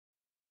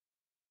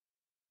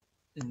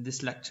In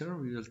this lecture,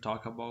 we will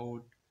talk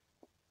about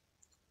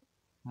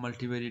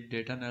multivariate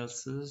data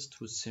analysis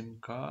through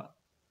SIMCA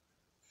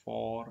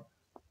for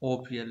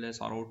OPLS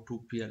or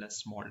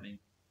O2PLS modeling.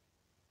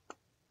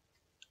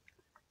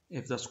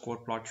 If the score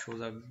plot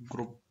shows a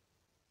group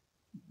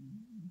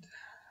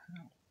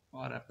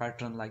or a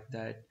pattern like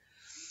that,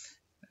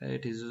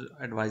 it is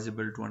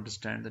advisable to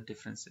understand the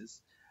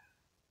differences.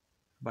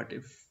 But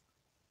if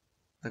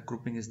the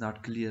grouping is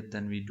not clear,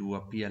 then we do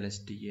a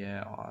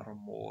PLSDA or a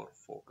more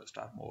focused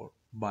or more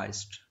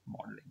biased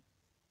modeling.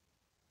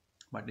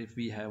 But if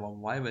we have a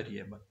Y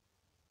variable,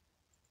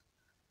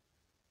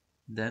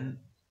 then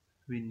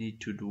we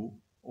need to do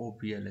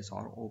OPLS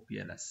or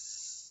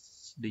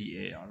OPLS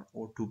DA or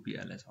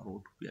O2PLS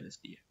or O2PLS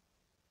DA.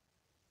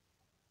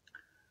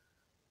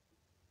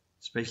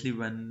 Especially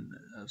when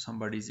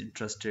somebody is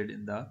interested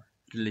in the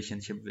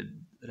relationship with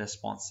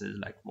responses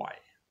like Y.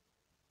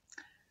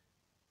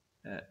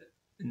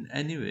 In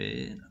any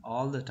way,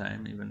 all the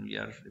time, even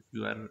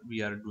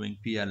we are doing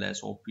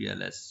PLS,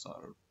 OPLS,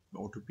 or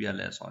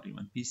O2PLS, or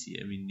even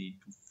PCA, we need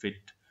to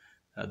fit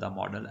the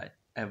model at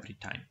every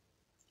time.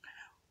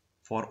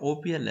 For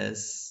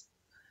OPLS,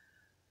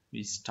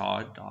 we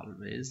start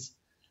always,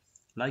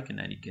 like in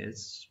any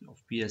case of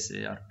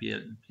PSA or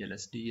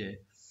PLSDA,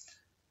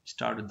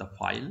 start with the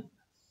file,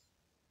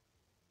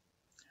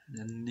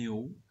 then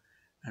new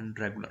and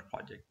regular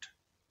project.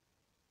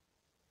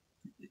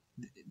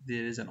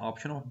 There is an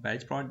option of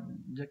batch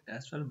project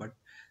as well, but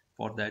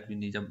for that we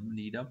need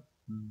a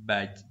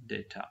batch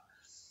data.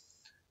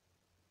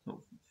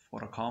 So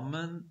for a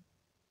common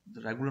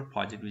the regular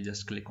project, we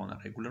just click on a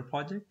regular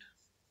project,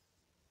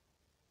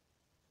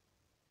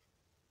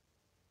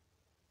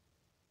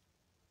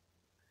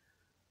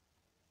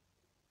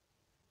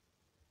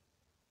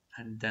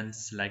 and then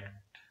select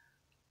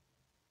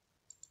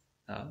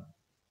the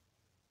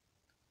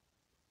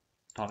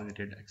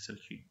targeted Excel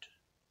sheet.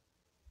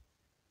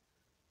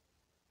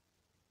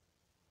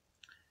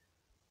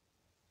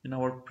 In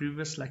our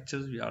previous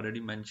lectures, we already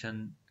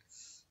mentioned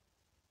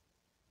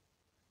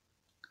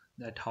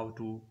that how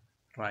to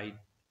write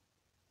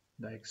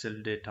the Excel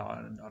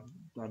data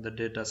or the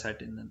data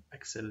set in an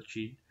Excel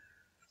sheet.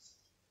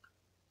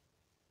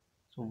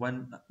 So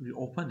when we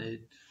open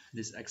it,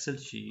 this Excel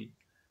sheet,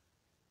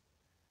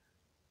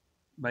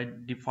 by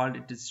default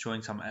it is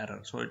showing some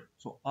error.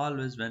 So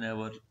always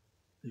whenever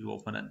you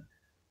open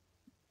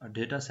a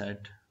data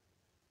set,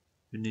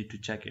 you need to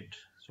check it.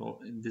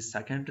 So in this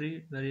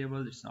secondary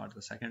variable, it's not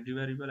the secondary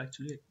variable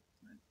actually.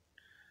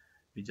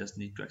 We just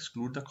need to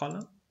exclude the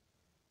column.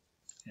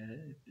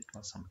 Okay, it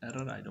was some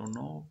error. I don't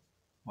know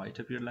why it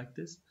appeared like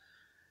this.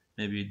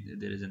 Maybe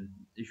there is an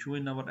issue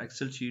in our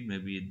Excel sheet.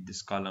 Maybe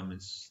this column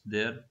is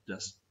there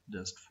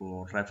just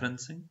for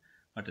referencing,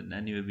 but in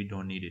any way we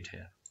don't need it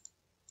here.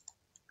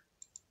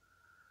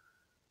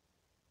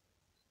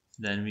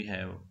 Then we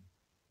have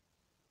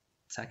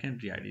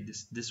secondary ID.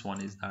 This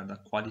one is not the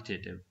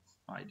qualitative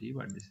ID,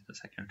 but this is the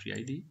secondary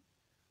ID,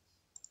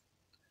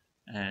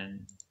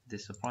 and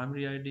this is the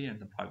primary ID and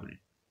the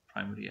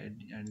primary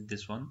ID, and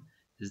this one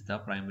is the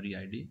primary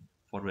ID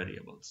for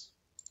variables.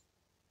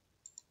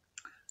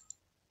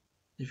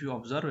 If you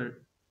observe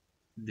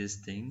this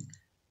thing,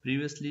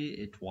 previously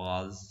it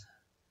was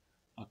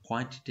a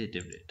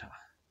quantitative data,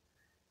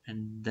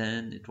 and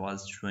then it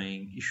was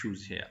showing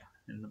issues here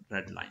in the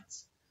red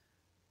lines.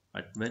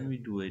 But when we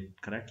do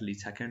it correctly,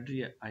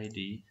 secondary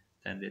ID,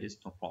 then there is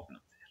no problem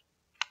there.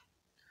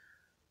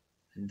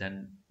 And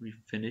then we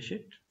finish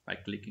it by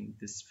clicking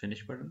this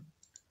finish button.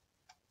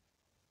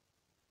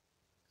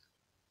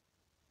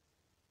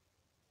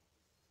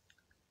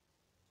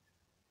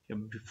 Okay,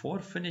 before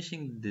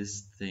finishing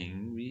this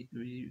thing, we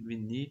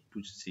need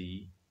to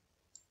see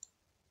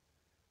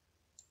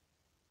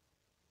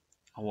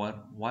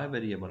our Y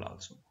variable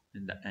also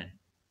in the end.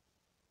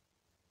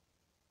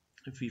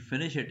 If we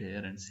finish it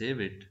here and save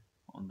it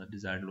on the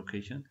desired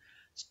location,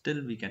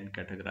 still we can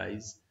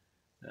categorize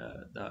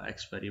the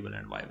X variable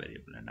and Y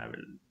variable, and I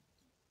will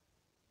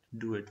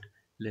do it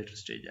later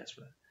stage as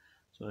well.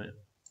 So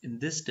in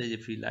this stage,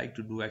 if we like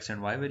to do X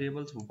and Y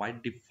variables, by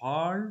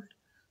default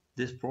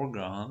this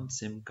program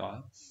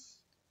SIMCA,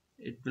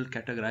 it will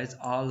categorize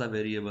all the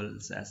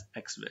variables as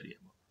X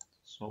variable.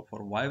 So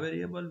for Y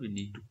variable, we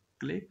need to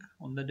click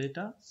on the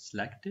data,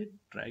 select it,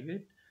 drag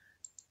it,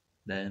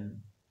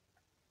 then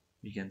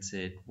we can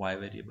say Y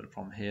variable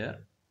from here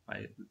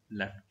by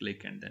left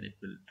click, and then it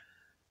will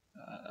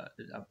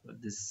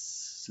this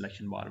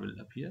selection bar will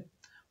appear,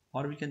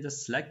 or we can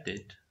just select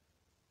it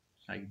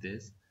like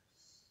this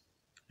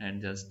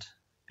and just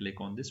click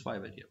on this Y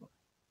variable.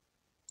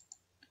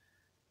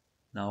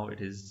 Now it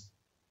is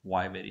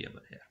Y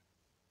variable here,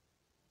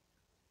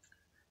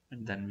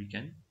 and then we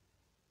can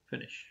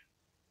finish.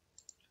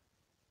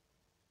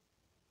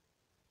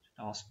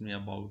 It asked me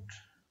about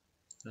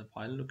the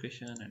file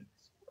location, and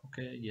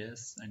okay,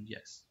 yes, and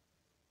yes.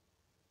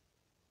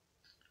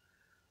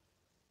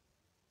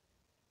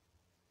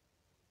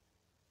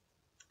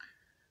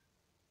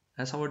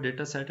 As our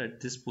data set at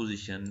this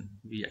position,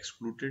 we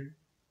excluded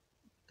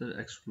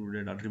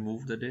or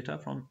removed the data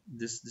from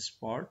this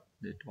part,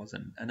 it was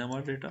an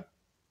NMR data,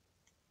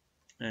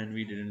 and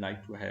we didn't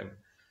like to have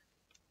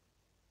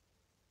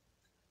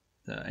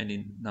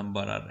any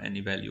number or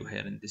any value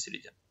here in this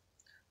region.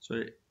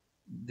 So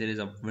there is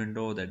a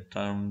window that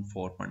term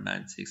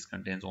 4.96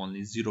 contains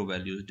only 0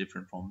 values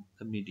different from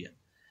the median,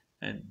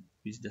 and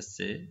we just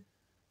say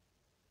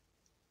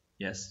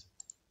yes,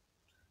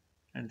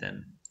 and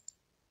then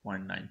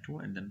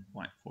 0.92 and then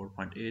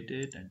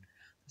 4.88, and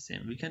the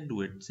same. We can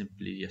do it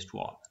simply yes to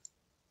all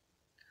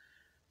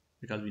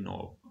because we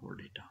know our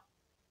data.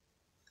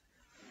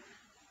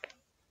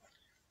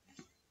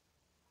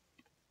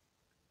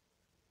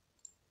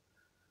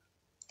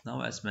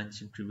 Now, as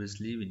mentioned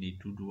previously, we need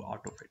to do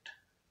autofit.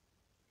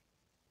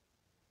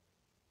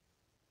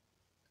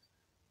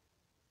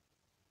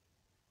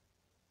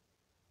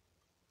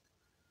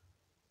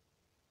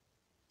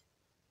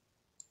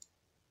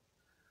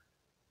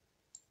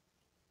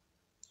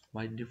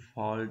 By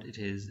default,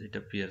 it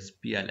appears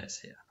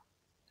PLS here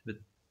with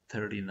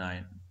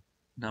 39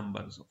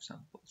 numbers of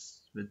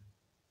samples with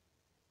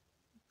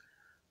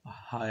a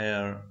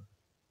higher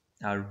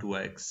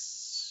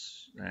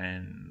R2X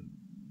and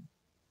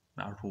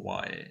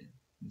R2Y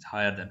is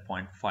higher than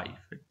 0.5.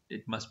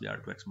 It must be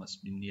R2X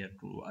must be near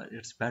to,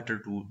 it's better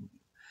to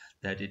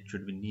that it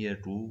should be near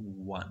to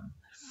 1,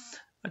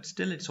 but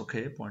still it's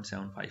okay,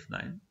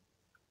 0.759,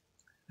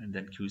 and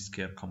then Q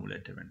square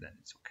cumulative, and then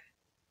it's okay.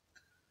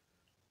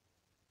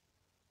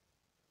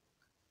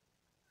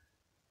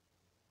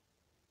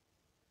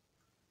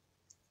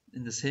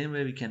 In the same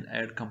way, we can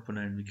add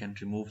component, we can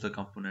remove the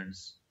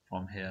components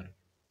from here.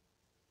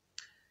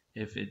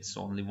 If it's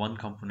only one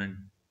component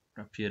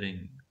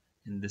appearing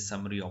in the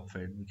summary of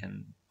it, we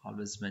can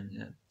always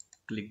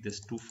click this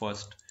to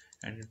first,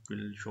 and it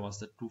will show us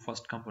the two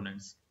first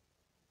components.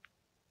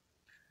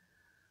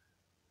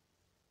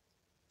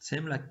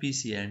 Same like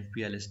PCA and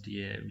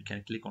PLSDA, we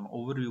can click on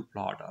overview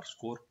plot or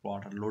score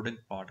plot or loading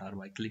plot, or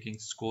by clicking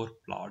score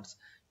plots,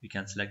 we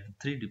can select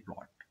the 3D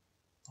plot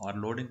or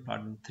loading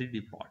plot in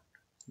 3D plot.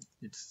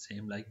 It's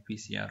same like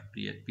PCA or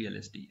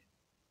PLSDA.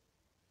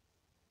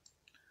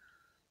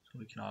 So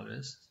we can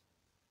always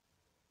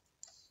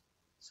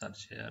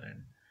search here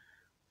and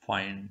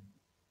find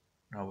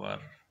our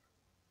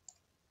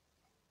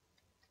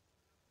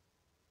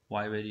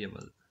Y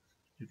variable.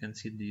 You can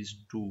see these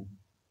two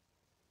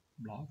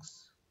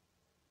blocks.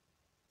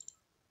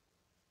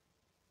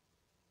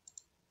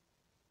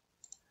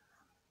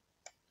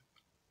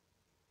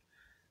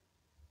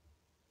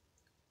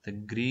 The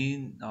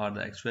green are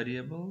the X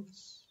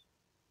variables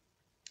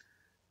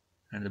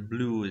and the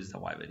blue is the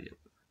Y variable.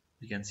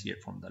 We can see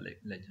it from the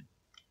legend.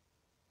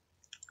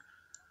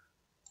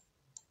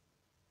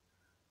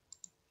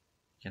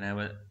 We can have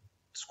a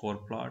score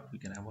plot, we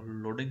can have a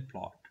loading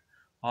plot,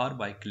 or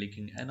by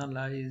clicking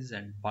analyze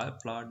and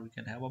biplot, we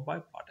can have a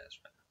biplot as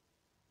well.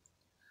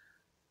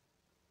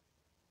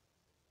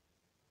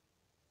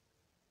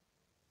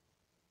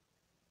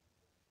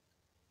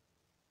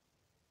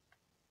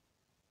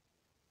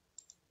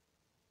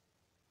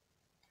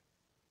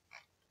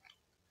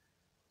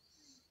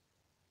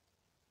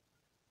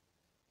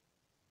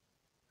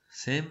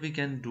 Same we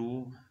can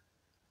do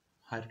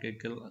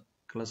hierarchical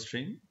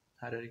clustering.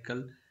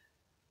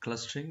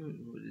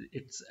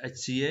 It's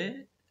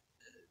HCA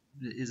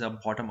is a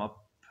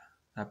bottom-up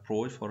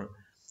approach for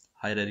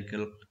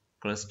hierarchical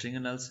clustering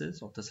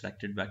analysis of the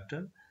selected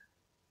vector.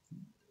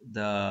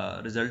 The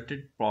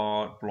resulted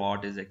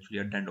plot is actually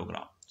a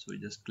dendrogram. So we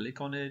just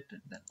click on it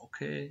and then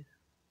OK.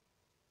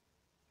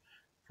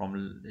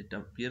 From it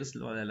appears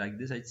like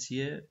this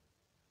HCA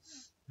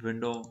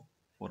window.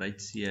 For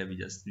HCA,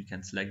 we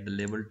can select the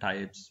label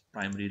types,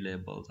 primary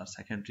labels or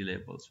secondary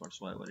labels,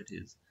 whatsoever it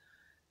is.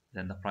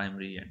 Then the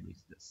primary, and we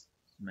just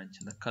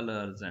mention the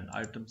colors and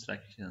item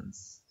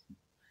selections.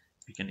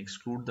 We can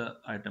exclude the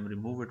item,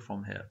 remove it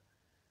from here,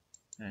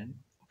 and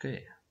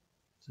okay.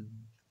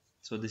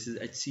 So this is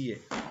HCA,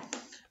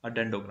 a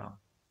dendrogram.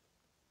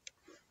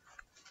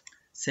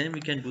 Same we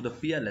can do the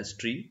PLS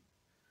tree.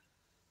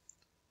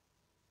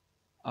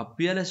 A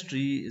PLS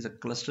tree is a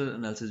cluster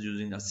analysis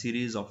using a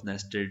series of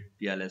nested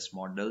PLS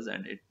models,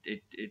 and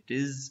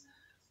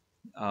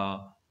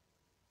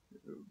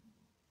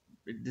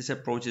this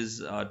approach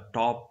is a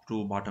top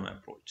to bottom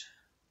approach,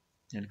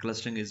 and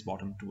clustering is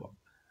bottom to up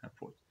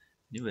approach.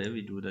 Anyway,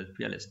 we do the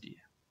PLSD.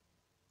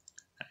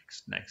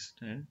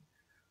 Next, and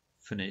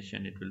finish,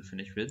 and it will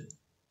finish with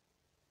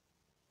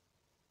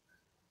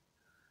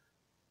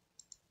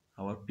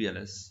our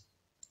PLS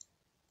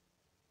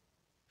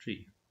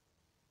tree.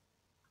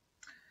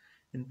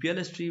 In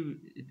PLS tree,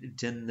 it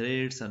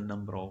generates a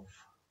number of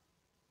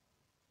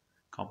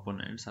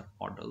components or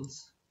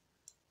models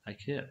like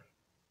here.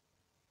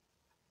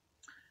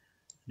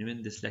 Even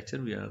in this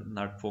lecture, we are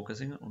not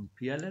focusing on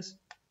PLS.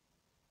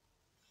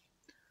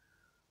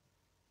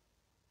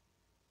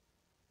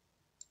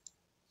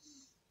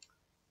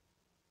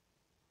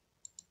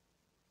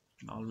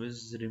 You can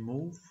always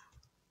remove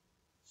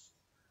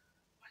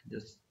by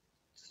just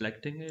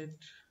selecting it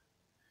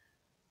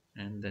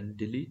and then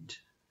delete,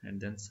 and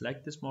then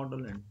select this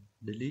model and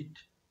delete.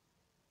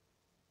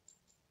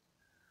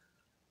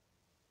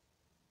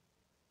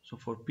 So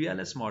for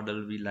PLS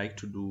model, we like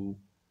to do,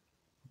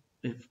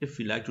 if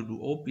we like to do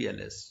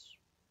OPLS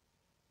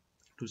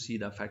to see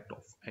the effect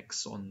of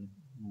X on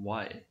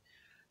Y.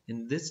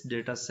 In this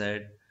data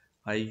set,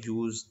 I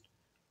used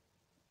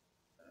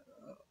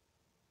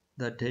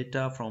the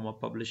data from a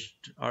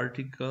published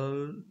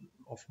article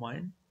of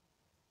mine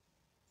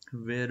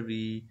where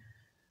we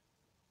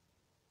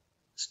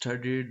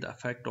studied the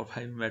effect of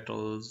heavy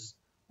metals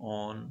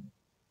on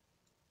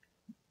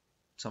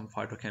some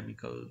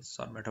phytochemicals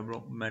or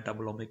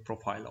metabolomic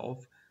profile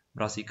of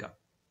brassica.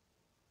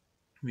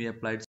 We applied